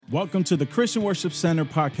Welcome to the Christian Worship Center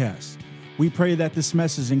podcast. We pray that this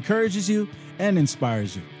message encourages you and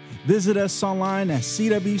inspires you. Visit us online at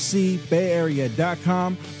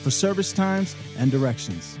cwcbayarea.com for service times and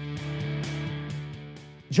directions.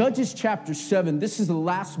 Judges chapter 7, this is the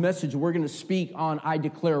last message we're going to speak on I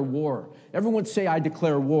Declare War. Everyone say, I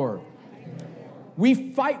declare war.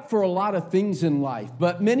 We fight for a lot of things in life,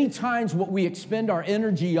 but many times what we expend our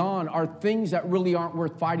energy on are things that really aren't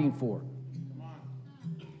worth fighting for.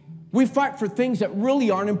 We fight for things that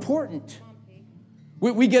really aren't important.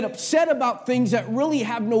 We get upset about things that really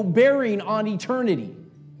have no bearing on eternity.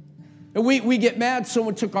 And we get mad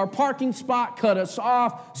someone took our parking spot, cut us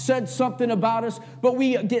off, said something about us, but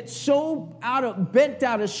we get so bent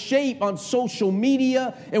out of shape on social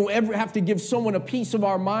media and we ever have to give someone a piece of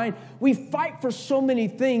our mind. We fight for so many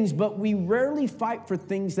things, but we rarely fight for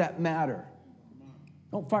things that matter.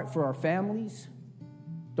 Don't fight for our families.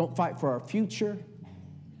 Don't fight for our future.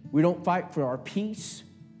 We don't fight for our peace.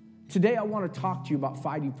 Today, I want to talk to you about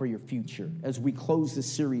fighting for your future as we close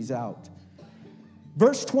this series out.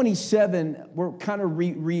 Verse 27, we're kind of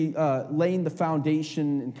laying the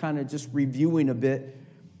foundation and kind of just reviewing a bit,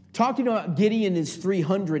 talking about Gideon and his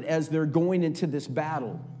 300 as they're going into this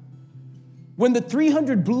battle. When the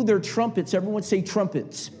 300 blew their trumpets, everyone say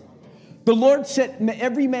trumpets, the Lord set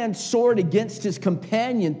every man's sword against his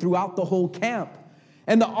companion throughout the whole camp.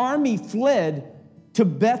 And the army fled to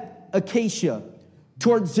Beth Acacia,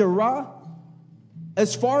 towards Zerah,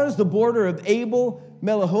 as far as the border of Abel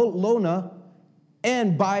Melaholona,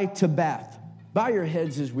 and by Tabath. Bow your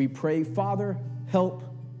heads as we pray. Father, help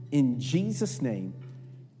in Jesus' name.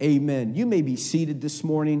 Amen. You may be seated this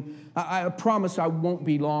morning. I promise I won't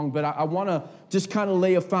be long, but I want to just kind of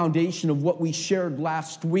lay a foundation of what we shared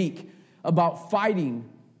last week about fighting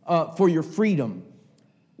for your freedom.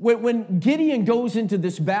 When Gideon goes into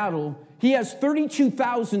this battle, he has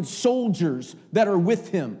 32,000 soldiers that are with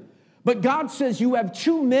him. But God says you have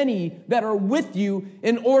too many that are with you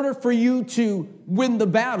in order for you to win the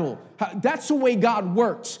battle. That's the way God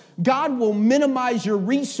works. God will minimize your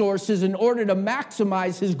resources in order to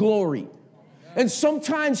maximize his glory. And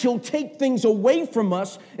sometimes he'll take things away from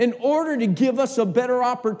us in order to give us a better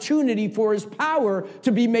opportunity for his power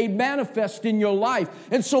to be made manifest in your life.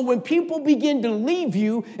 And so when people begin to leave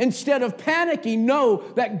you, instead of panicking, know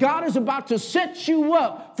that God is about to set you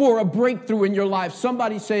up for a breakthrough in your life.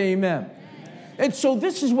 Somebody say amen. And so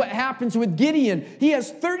this is what happens with Gideon. He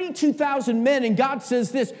has 32,000 men, and God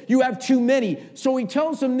says this, you have too many. So he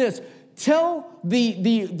tells them this, tell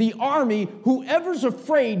the army, whoever's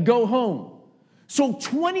afraid, go home. So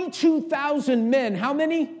 22,000 men, how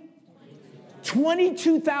many?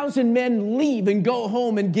 22,000 men leave and go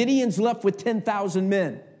home, and Gideon's left with 10,000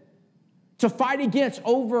 men to fight against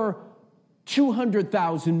over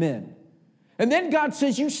 200,000 men. And then God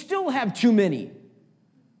says, you still have too many.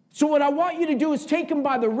 So what I want you to do is take them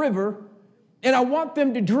by the river, and I want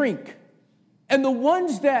them to drink. And the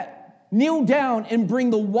ones that kneel down and bring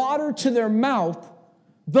the water to their mouth,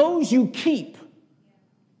 those you keep.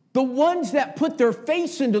 The ones that put their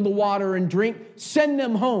face into the water and drink, send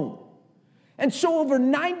them home. And so over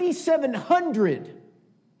 9,700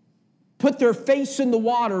 put their face in the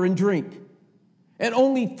water and drink. And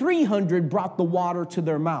only 300 brought the water to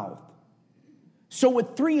their mouth. So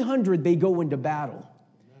with 300, they go into battle.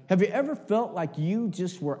 Have you ever felt like you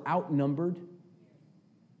just were outnumbered?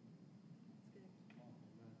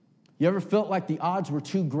 You ever felt like the odds were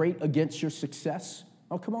too great against your success?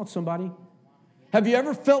 Oh, come on, somebody. Have you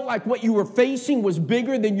ever felt like what you were facing was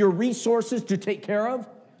bigger than your resources to take care of?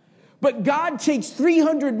 But God takes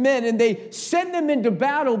 300 men and they send them into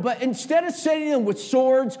battle, but instead of sending them with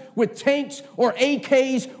swords, with tanks, or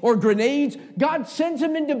AKs, or grenades, God sends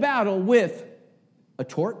them into battle with a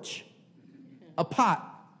torch, a pot,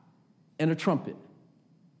 and a trumpet.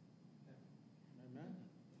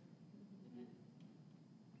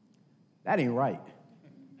 That ain't right.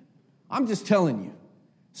 I'm just telling you.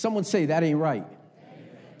 Someone say, that ain't right.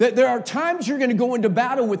 There are times you're going to go into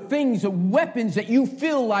battle with things, weapons that you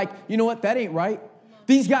feel like, you know what, that ain't right.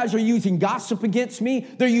 These guys are using gossip against me.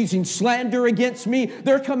 They're using slander against me.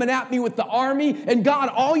 They're coming at me with the army. And God,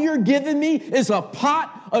 all you're giving me is a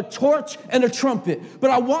pot, a torch, and a trumpet. But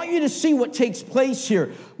I want you to see what takes place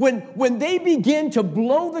here. When they begin to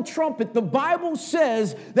blow the trumpet, the Bible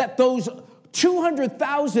says that those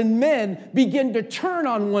 200,000 men begin to turn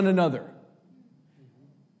on one another.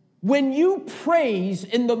 When you praise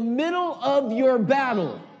in the middle of your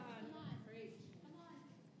battle,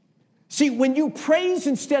 see, when you praise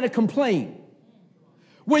instead of complain,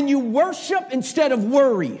 when you worship instead of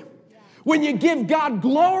worry, When you give God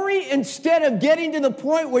glory instead of getting to the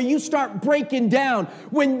point where you start breaking down.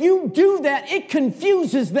 When you do that, it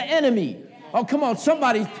confuses the enemy. Oh, come on,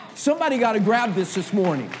 somebody got to grab this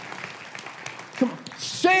morning. Come on,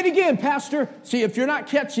 say it again, Pastor. See, if you're not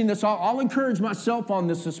catching this, I'll encourage myself on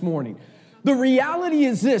this morning. The reality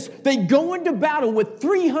is this: they go into battle with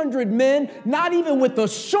 300 men, not even with a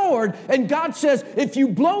sword, and God says, if you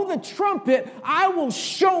blow the trumpet, I will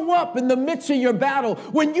show up in the midst of your battle.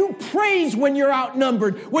 When you praise when you're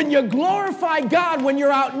outnumbered, when you glorify God when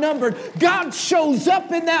you're outnumbered, God shows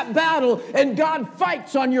up in that battle, and God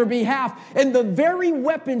fights on your behalf. And the very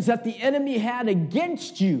weapons that the enemy had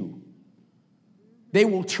against you, they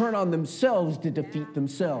will turn on themselves to defeat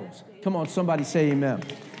themselves. Come on, somebody say amen.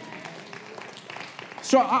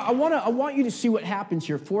 So I want you to see what happens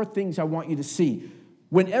here. 4 things I want you to see.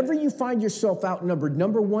 Whenever you find yourself outnumbered,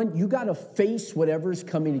 number 1, you got to face whatever's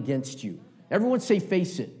coming against you. Everyone say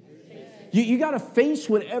face it. You got to face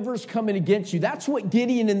whatever's coming against you. That's what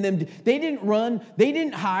Gideon and them did. They didn't run. They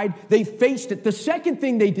didn't hide. They faced it. The second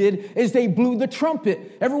thing they did is they blew the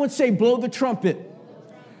trumpet. Everyone say blow the trumpet.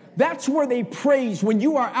 That's where they praise. When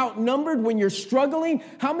you are outnumbered, when you're struggling,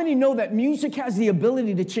 how many know that music has the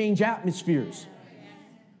ability to change atmospheres?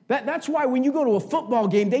 That's why when you go to a football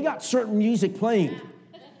game, they got certain music playing.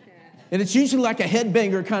 And it's usually like a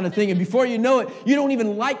headbanger kind of thing. And before you know it, you don't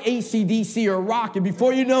even like AC/DC or rock. And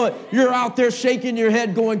before you know it, you're out there shaking your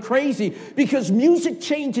head going crazy. Because music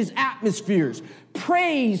changes atmospheres.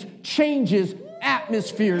 Praise changes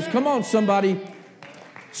atmospheres. Come on, somebody.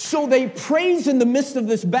 So they praise in the midst of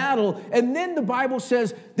this battle. And then the Bible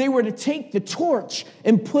says they were to take the torch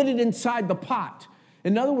and put it inside the pot.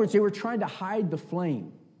 In other words, they were trying to hide the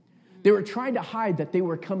flame. They were trying to hide that they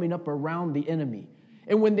were coming up around the enemy.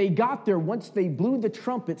 And when they got there, once they blew the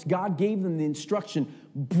trumpets, God gave them the instruction,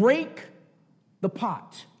 break the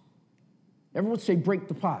pot. Everyone say, break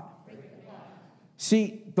the pot. Break the pot.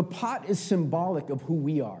 See, the pot is symbolic of who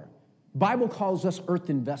we are. The Bible calls us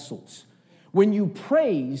earthen vessels. When you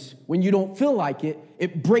praise, when you don't feel like it,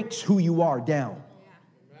 it breaks who you are down.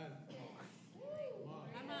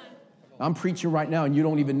 I'm preaching right now and you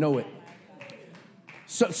don't even know it.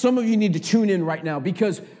 So some of you need to tune in right now,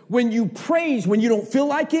 because when you praise, when you don't feel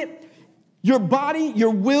like it, your body,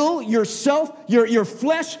 your will, yourself, your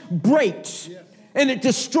flesh breaks. Yes. And it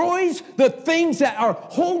destroys the things that are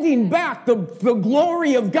holding back the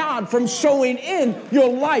glory of God from showing in your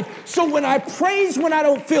life. So when I praise when I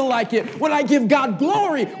don't feel like it, when I give God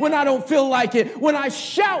glory when I don't feel like it, when I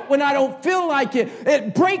shout when I don't feel like it,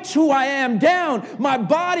 it breaks who I am down. My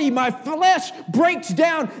body, my flesh breaks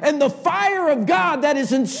down, and the fire of God that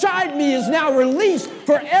is inside me is now released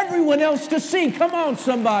for everyone else to see. Come on,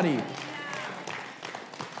 somebody.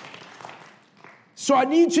 So I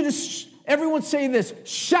need you to... Everyone say this: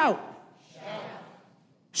 shout,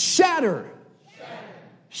 shatter,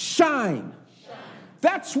 shine.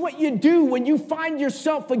 That's what you do when you find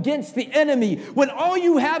yourself against the enemy. When all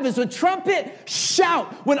you have is a trumpet,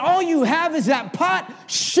 shout. When all you have is that pot,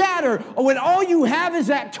 shatter. Or when all you have is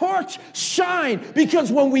that torch, shine.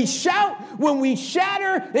 Because when we shout, when we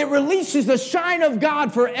shatter, it releases the shine of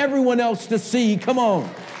God for everyone else to see. Come on.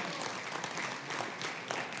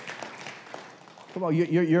 Come on,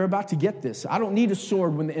 you're about to get this. I don't need a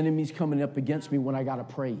sword when the enemy's coming up against me when I got to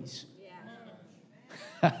praise.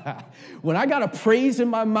 Yeah. When I got a praise in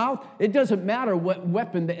my mouth, it doesn't matter what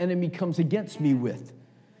weapon the enemy comes against me with.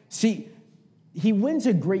 See, he wins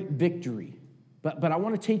a great victory. But I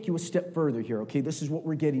want to take you a step further here, okay? This is what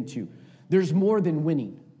we're getting to. There's more than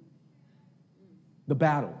winning the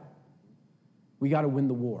battle. We got to win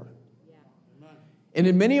the war. Yeah. And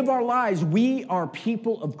in many of our lives, we are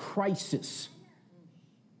people of crisis.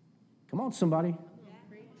 Come on, somebody.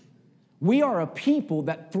 We are a people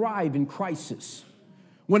that thrive in crisis.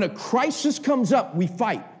 When a crisis comes up, we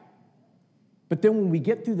fight. But then when we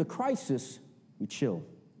get through the crisis, we chill.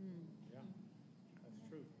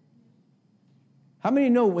 How many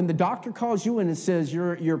know when the doctor calls you in and says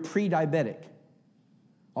you're pre-diabetic?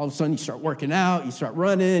 All of a sudden you start working out, you start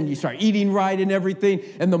running, you start eating right and everything.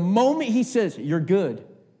 And the moment he says, you're good,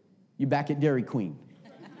 you're back at Dairy Queen.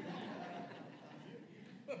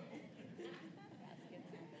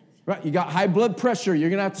 Right, you got high blood pressure.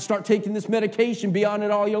 You're going to have to start taking this medication, be on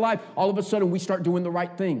it all your life. All of a sudden, we start doing the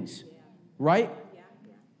right things, right?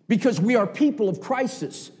 Because we are people of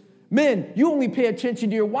crisis. Men, you only pay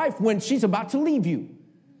attention to your wife when she's about to leave you.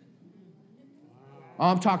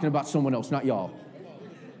 I'm talking about someone else, not y'all.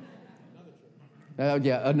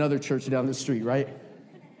 Yeah, another church down the street, right?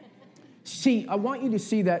 See, I want you to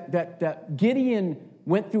see that Gideon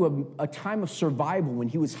went through a time of survival when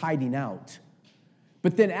he was hiding out.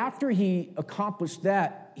 But then after he accomplished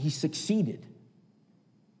that, he succeeded.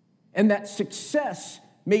 And that success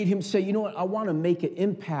made him say, you know what, I want to make an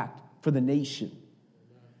impact for the nation.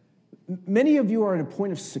 Many of you are at a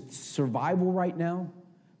point of survival right now,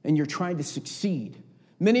 and you're trying to succeed.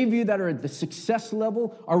 Many of you that are at the success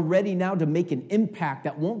level are ready now to make an impact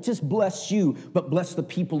that won't just bless you, but bless the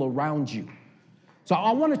people around you. So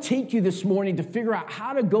I want to take you this morning to figure out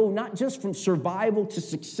how to go not just from survival to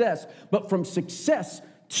success, but from success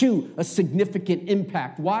to a significant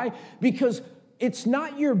impact. Why? Because it's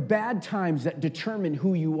not your bad times that determine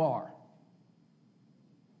who you are.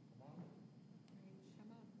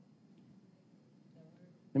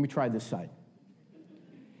 Let me try this side.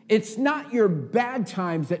 It's not your bad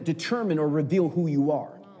times that determine or reveal who you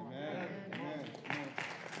are.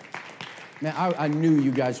 Man, I knew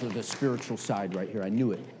you guys were the spiritual side right here. I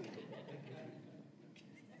knew it.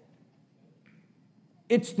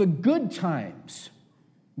 It's the good times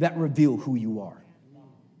that reveal who you are.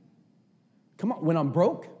 Come on, when I'm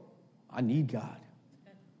broke, I need God.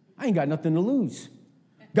 I ain't got nothing to lose.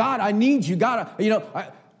 God, I need you. God,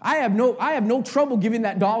 I have no trouble giving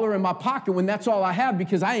that dollar in my pocket when that's all I have,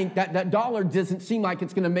 because that dollar doesn't seem like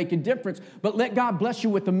it's going to make a difference. But let God bless you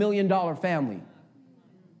with $1 million family.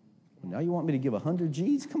 Now you want me to give 100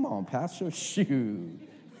 G's? Come on, Pastor. Shoot.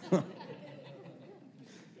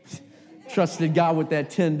 Trusted God with that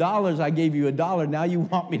 $10. I gave you $1. Now you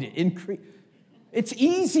want me to increase? It's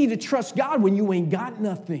easy to trust God when you ain't got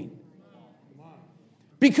nothing.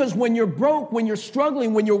 Because when you're broke, when you're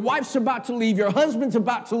struggling, when your wife's about to leave, your husband's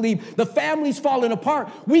about to leave, the family's falling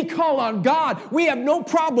apart, we call on God. We have no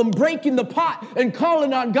problem breaking the pot and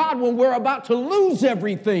calling on God when we're about to lose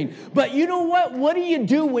everything. But you know what? What do you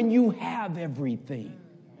do when you have everything?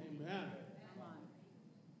 Amen.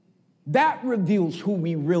 That reveals who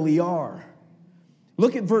we really are.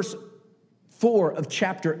 Look at verse 4 of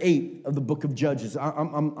chapter 8 of the book of Judges.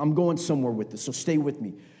 I'm going somewhere with this, so stay with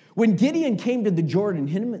me. When Gideon came to the Jordan,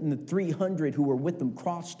 him and the 300 who were with him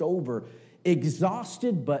crossed over,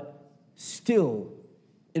 exhausted but still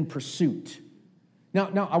in pursuit.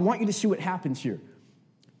 Now I want you to see what happens here.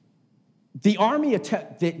 The army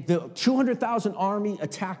the 200,000 army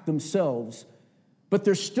attacked themselves, but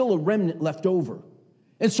there's still a remnant left over.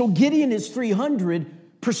 And so Gideon and his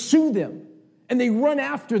 300 pursue them, and they run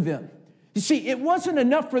after them. You see, it wasn't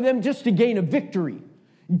enough for them just to gain a victory.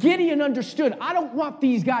 Gideon understood, I don't want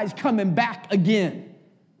these guys coming back again.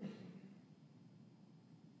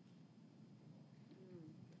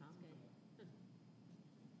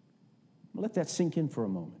 Let that sink in for a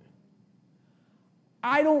moment.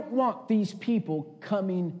 I don't want these people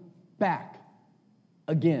coming back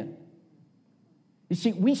again. You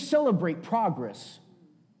see, we celebrate progress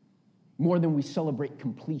more than we celebrate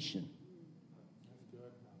completion.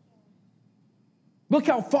 Look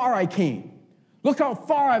how far I came. Look how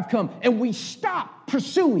far I've come. And we stop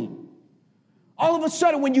pursuing. All of a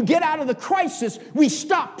sudden, when you get out of the crisis, we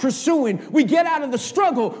stop pursuing. We get out of the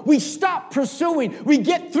struggle, we stop pursuing. We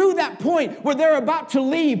get through that point where they're about to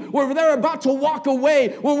leave, where they're about to walk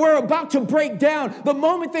away, where we're about to break down. The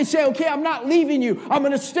moment they say, okay, I'm not leaving you, I'm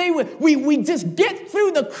going to stay with, we just get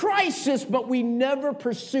through the crisis, but we never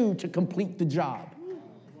pursue to complete the job.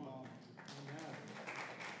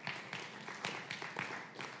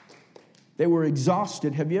 They were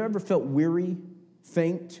exhausted. Have you ever felt weary,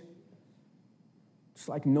 faint? It's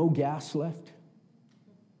like no gas left.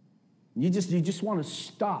 You just want to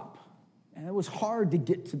stop. And it was hard to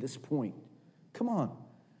get to this point. Come on.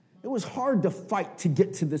 It was hard to fight to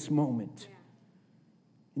get to this moment.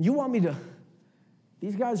 And you want me to,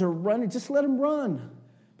 these guys are running, just let them run.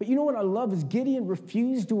 But you know what I love is Gideon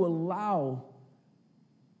refused to allow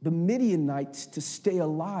the Midianites to stay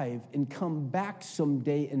alive and come back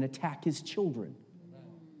someday and attack his children.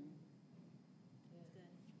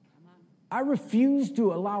 I refuse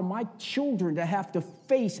to allow my children to have to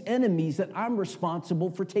face enemies that I'm responsible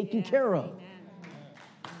for taking care of.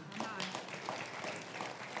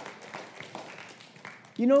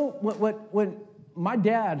 You know, when my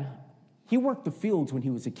dad, he worked the fields when he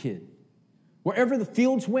was a kid. Wherever the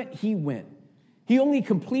fields went, he went. He only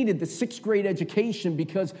completed the 6th grade education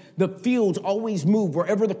because the fields always move.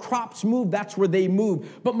 Wherever the crops move, that's where they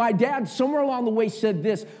move. But my dad, somewhere along the way, said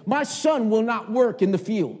this: my son will not work in the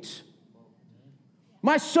fields.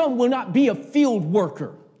 My son will not be a field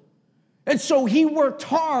worker. And so he worked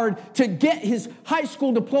hard to get his high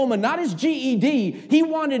school diploma, not his GED. He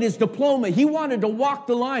wanted his diploma. He wanted to walk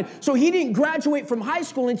the line. So he didn't graduate from high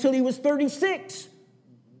school until he was 36.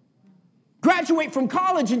 Graduate from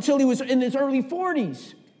college until he was in his early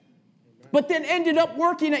 40s. but then ended up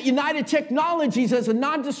working at United Technologies as a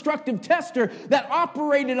non-destructive tester that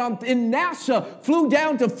operated in NASA, flew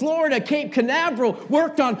down to Florida, Cape Canaveral,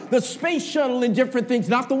 worked on the space shuttle and different things,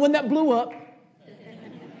 not the one that blew up.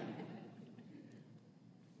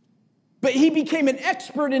 But he became an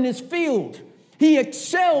expert in his field. He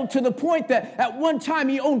excelled to the point that at one time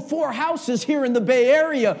he owned 4 houses here in the Bay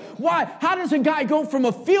Area. Why? How does a guy go from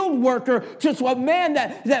a field worker to a man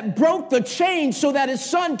that broke the chain so that his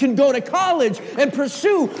son can go to college and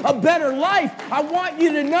pursue a better life? I want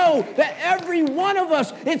you to know that every one of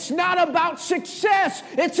us, it's not about success.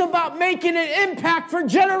 It's about making an impact for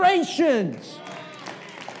generations.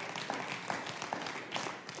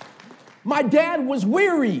 My dad was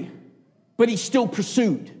weary, but he still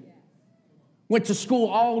pursued. Went to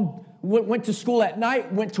school at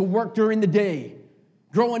night, went to work during the day.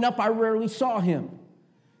 Growing up, I rarely saw him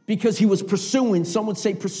because he was pursuing. Someone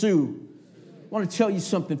say pursue. I want to tell you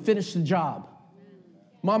something. Finish the job.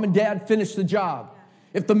 Mom and dad, finish the job.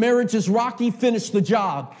 If the marriage is rocky, finish the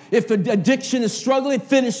job. If the addiction is struggling,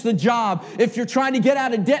 finish the job. If you're trying to get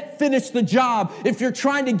out of debt, finish the job. If you're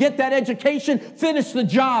trying to get that education, finish the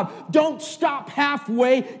job. Don't stop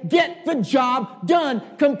halfway. Get the job done.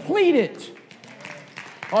 Complete it.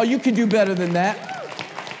 Oh, you can do better than that.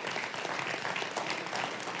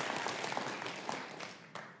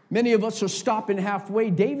 Many of us are stopping halfway.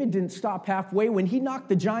 David didn't stop halfway. When he knocked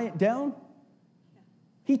the giant down,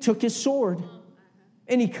 he took his sword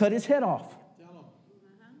and he cut his head off.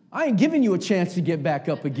 I ain't giving you a chance to get back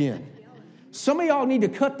up again. Some of y'all need to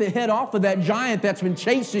cut the head off of that giant that's been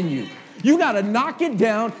chasing you. You got to knock it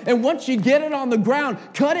down, and once you get it on the ground,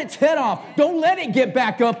 cut its head off. Don't let it get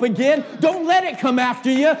back up again. Don't let it come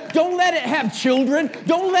after you. Don't let it have children.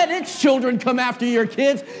 Don't let its children come after your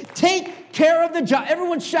kids. Take care of the job.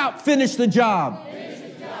 Everyone shout, finish the job.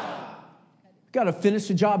 Got to finish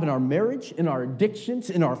the job in our marriage, in our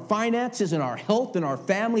addictions, in our finances, in our health, in our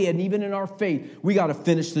family, and even in our faith. We got to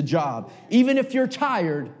finish the job. Even if you're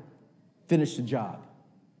tired, finish the job.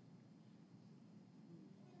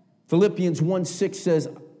 Philippians 1:6 says,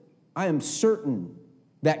 I am certain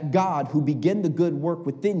that God, who began the good work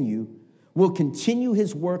within you, will continue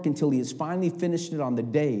his work until he has finally finished it on the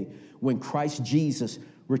day when Christ Jesus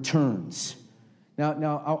returns.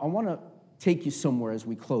 Now I want to take you somewhere as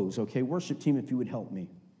we close, okay? Worship team, if you would help me.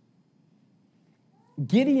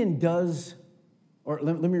 Gideon does, or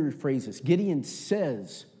let me rephrase this. Gideon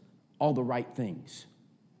says all the right things,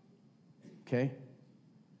 okay?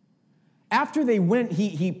 After they went,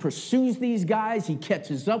 he pursues these guys, he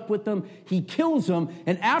catches up with them, he kills them,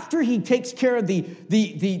 and after he takes care of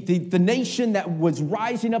the nation that was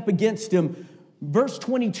rising up against him, verse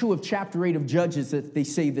 22 of chapter 8 of Judges, they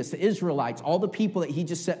say this, the Israelites, all the people that he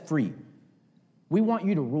just set free, we want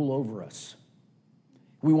you to rule over us.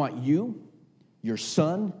 We want you, your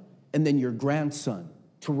son, and then your grandson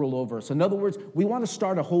to rule over us. In other words, we want to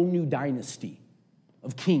start a whole new dynasty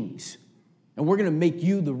of kings. And we're going to make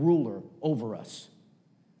you the ruler over us.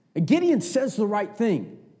 And Gideon says the right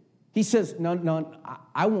thing. He says, no,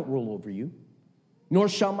 I won't rule over you, nor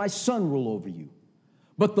shall my son rule over you,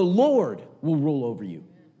 but the Lord will rule over you.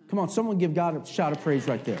 Come on, someone give God a shout of praise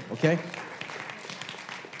right there, okay?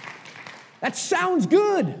 That sounds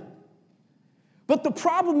good. But the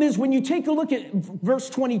problem is when you take a look at verse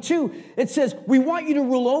 22, it says, we want you to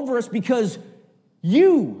rule over us because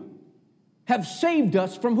you have saved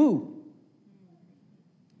us from who?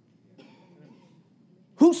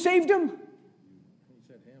 Who saved him? He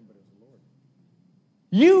said him, but it's the Lord.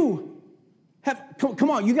 You have,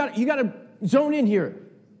 come on, you got to zone in here.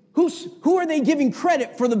 Who are they giving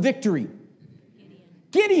credit for the victory?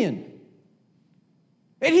 Gideon.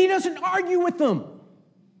 And he doesn't argue with them.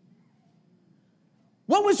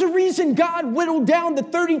 What was the reason God whittled down the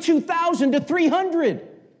 32,000 to 300?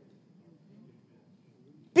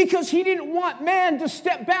 Because he didn't want man to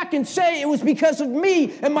step back and say it was because of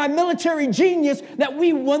me and my military genius that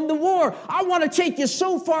we won the war. I want to take you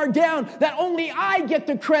so far down that only I get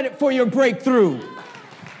the credit for your breakthrough.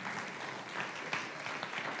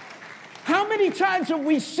 How many times have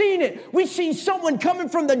we seen it? We've seen someone coming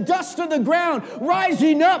from the dust of the ground,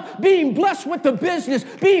 rising up, being blessed with the business,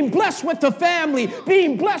 being blessed with the family,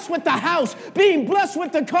 being blessed with the house, being blessed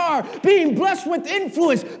with the car, being blessed with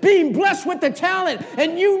influence, being blessed with the talent.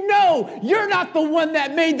 And you know you're not the one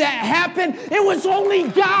that made that happen. It was only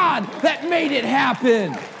God that made it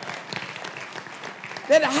happen.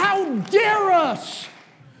 That how dare us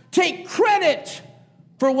take credit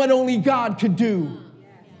for what only God could do.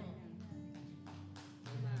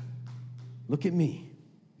 Look at me.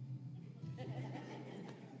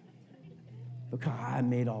 Look how I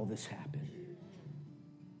made all this happen.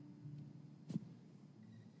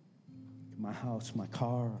 my house, my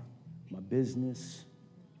car, my business.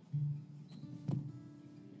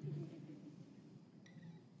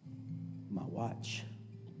 My watch,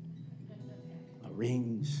 my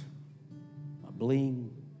rings, my bling.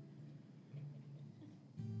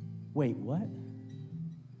 Wait, what?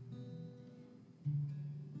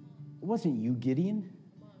 It wasn't you, Gideon.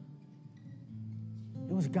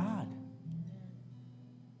 It was God.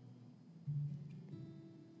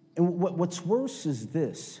 And what's worse is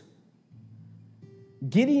this.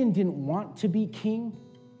 Gideon didn't want to be king,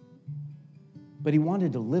 but he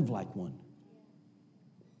wanted to live like one.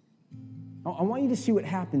 I want you to see what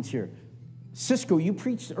happens here. Cisco, you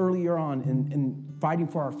preached earlier on in fighting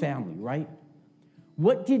for our family, right?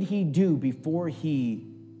 What did he do before he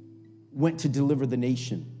went to deliver the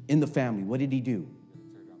nation in the family? What did he do?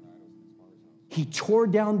 He tore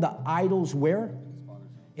down the idols where?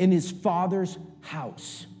 In his father's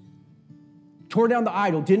house. Tore down the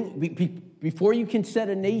idol. Before you can set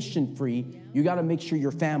a nation free, you got to make sure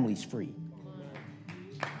your family's free.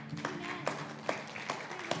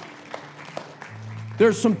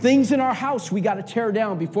 There's some things in our house we got to tear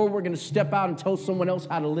down before we're going to step out and tell someone else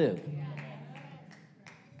how to live.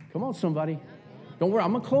 Come on, somebody. Don't worry,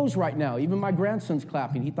 I'm going to close right now. Even my grandson's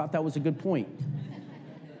clapping. He thought that was a good point.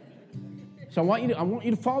 So I want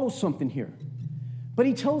you to follow something here. But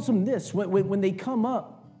he tells them this. When they come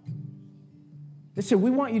up, they say, we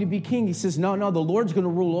want you to be king. He says, no, the Lord's going to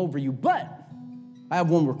rule over you. But I have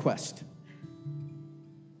one request.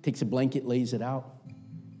 Takes a blanket, lays it out.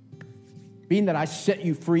 Being that I set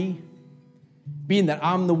you free, being that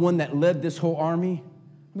I'm the one that led this whole army,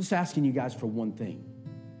 I'm just asking you guys for one thing.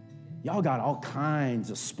 Y'all got all kinds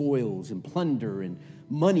of spoils and plunder and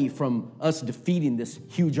money from us defeating this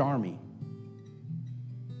huge army.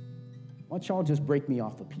 Why don't y'all just break me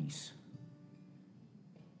off a piece?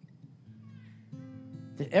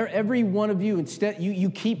 Every one of you, instead, you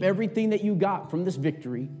keep everything that you got from this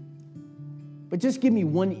victory, but just give me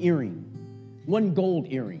one earring, one gold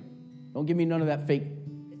earring. Don't give me none of that fake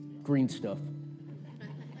green stuff.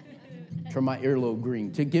 Turn my earlobe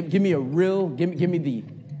green. Give me a real, give me the,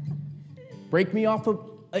 break me off an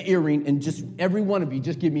earring, and just every one of you,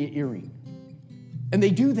 just give me an earring. And they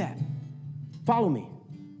do that. Follow me.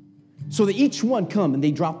 So that each one come and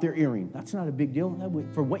they drop their earring. That's not a big deal.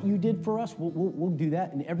 For what you did for us, we'll do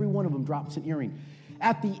that. And every one of them drops an earring.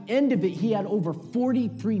 At the end of it, he had over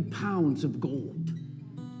 43 pounds of gold.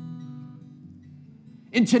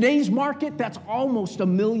 In today's market, that's almost $1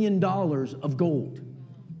 million of gold.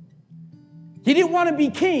 He didn't want to be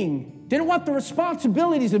king, didn't want the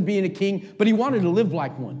responsibilities of being a king, but he wanted to live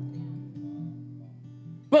like one.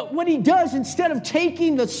 But what he does, instead of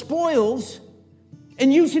taking the spoils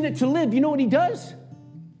and using it to live, you know what he does?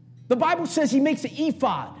 The Bible says he makes an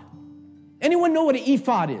ephod. Anyone know what an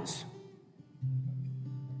ephod is?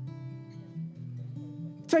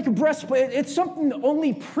 It's like a breastplate. It's something that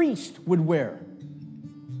only priests would wear.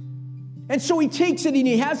 And so he takes it and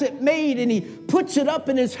he has it made and he puts it up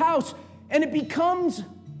in his house and it becomes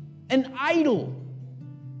an idol.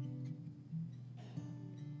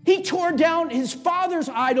 He tore down his father's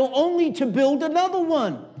idol only to build another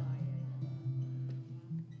one.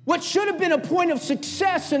 What should have been a point of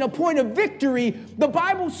success and a point of victory, the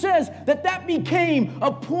Bible says that became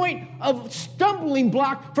a point of stumbling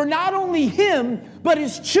block for not only him, but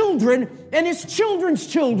his children and his children's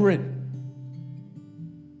children.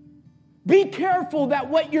 Be careful that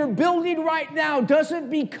what you're building right now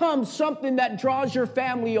doesn't become something that draws your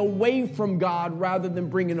family away from God rather than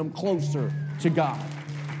bringing them closer to God.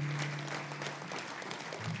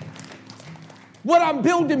 What I'm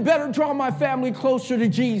building better draw my family closer to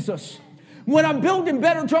Jesus. What I'm building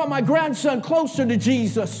better draw my grandson closer to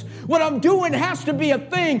Jesus. What I'm doing has to be a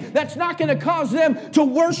thing that's not going to cause them to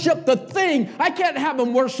worship the thing. I can't have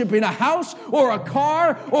them worshiping a house or a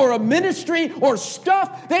car or a ministry or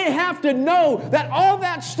stuff. They have to know that all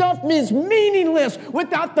that stuff is meaningless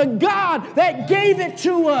without the God that gave it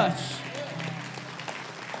to us.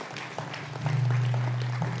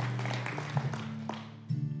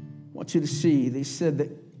 I want you to see, they said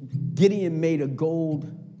that Gideon made the gold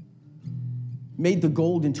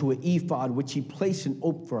into an ephod, which he placed in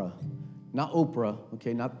Ophrah. Not Oprah,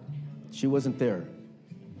 okay, she wasn't there.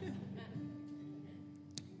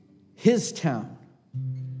 His town.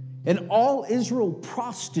 And all Israel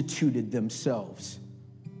prostituted themselves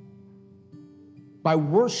by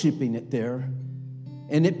worshiping it there,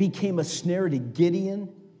 and it became a snare to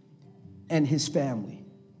Gideon and his family.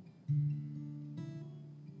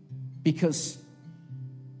 Because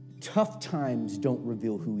tough times don't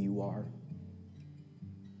reveal who you are.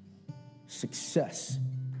 Success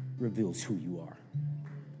reveals who you are.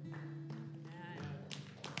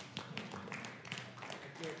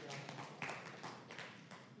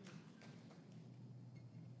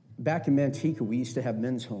 Back in Manteca, we used to have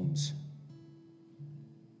men's homes.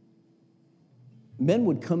 Men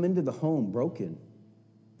would come into the home broken,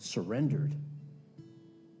 surrendered,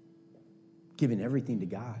 giving everything to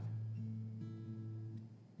God.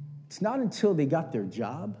 It's not until they got their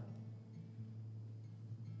job,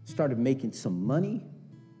 started making some money,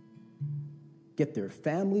 get their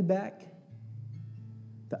family back,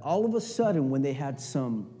 that all of a sudden, when they had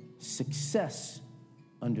some success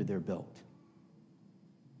under their belt,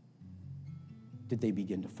 did they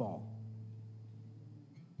begin to fall.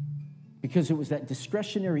 Because it was that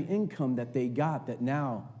discretionary income that they got that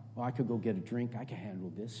now, oh, I could go get a drink, I can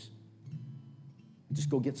handle this. Just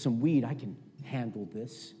go get some weed, I can handle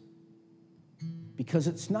this. Because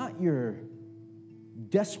it's not your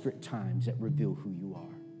desperate times that reveal who you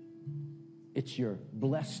are. It's your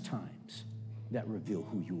blessed times that reveal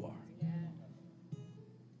who you are.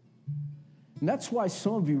 And that's why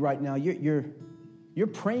some of you right now, you're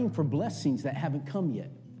praying for blessings that haven't come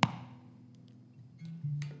yet.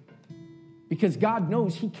 Because God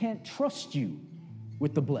knows He can't trust you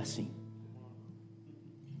with the blessing.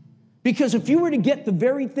 Because if you were to get the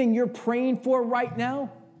very thing you're praying for right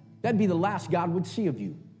now, that'd be the last God would see of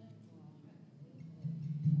you.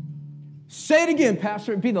 Say it again,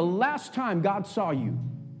 Pastor. It'd be the last time God saw you.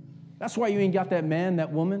 That's why you ain't got that man,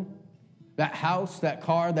 that woman, that house, that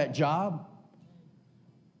car, that job.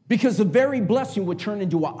 Because the very blessing would turn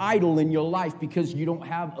into an idol in your life because you don't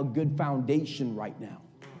have a good foundation right now.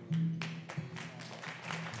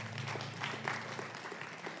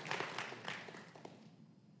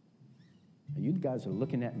 You guys are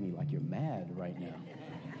looking at me like you're mad right now.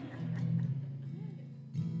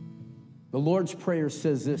 The Lord's Prayer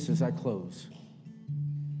says this as I close.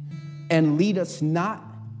 And lead us not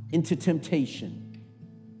into temptation,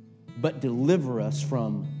 but deliver us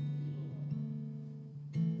from.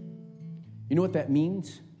 You know what that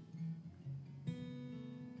means?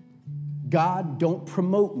 God, don't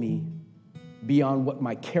promote me beyond what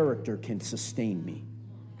my character can sustain me.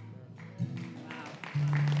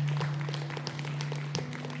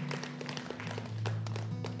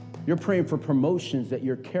 You're praying for promotions that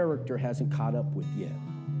your character hasn't caught up with yet.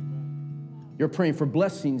 You're praying for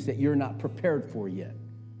blessings that you're not prepared for yet.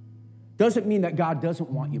 Doesn't mean that God doesn't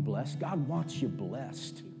want you blessed. God wants you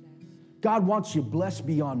blessed. God wants you blessed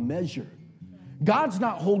beyond measure. God's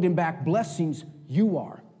not holding back blessings, you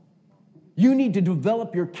are. You need to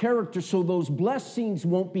develop your character so those blessings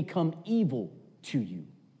won't become evil to you.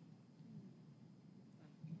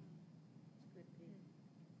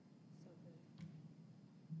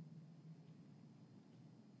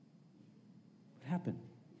 Happened.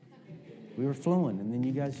 We were flowing, and then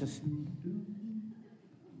you guys just.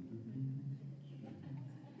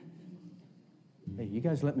 Hey, you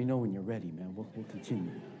guys let me know when you're ready, man. We'll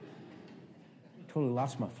continue. Totally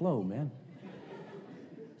lost my flow, man.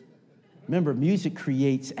 Remember, music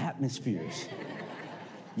creates atmospheres.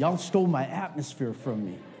 Y'all stole my atmosphere from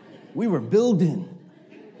me. We were building.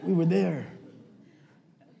 We were there.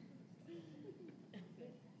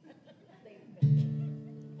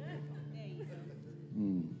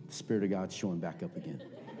 The Spirit of God's showing back up again.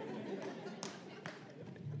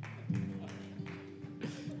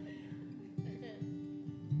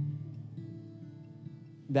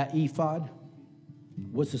 That ephod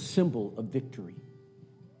was a symbol of victory.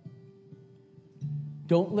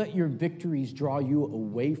 Don't let your victories draw you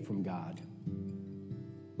away from God.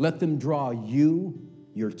 Let them draw you,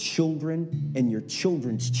 your children, and your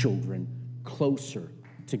children's children closer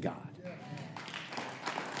to God.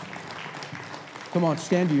 Come on,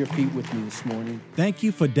 stand to your feet with me this morning. Thank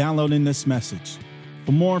you for downloading this message.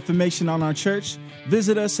 For more information on our church,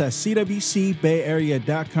 visit us at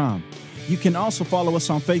cwcbayarea.com. You can also follow us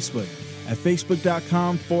on Facebook at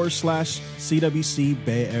facebook.com/CWC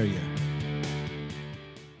Bay Area.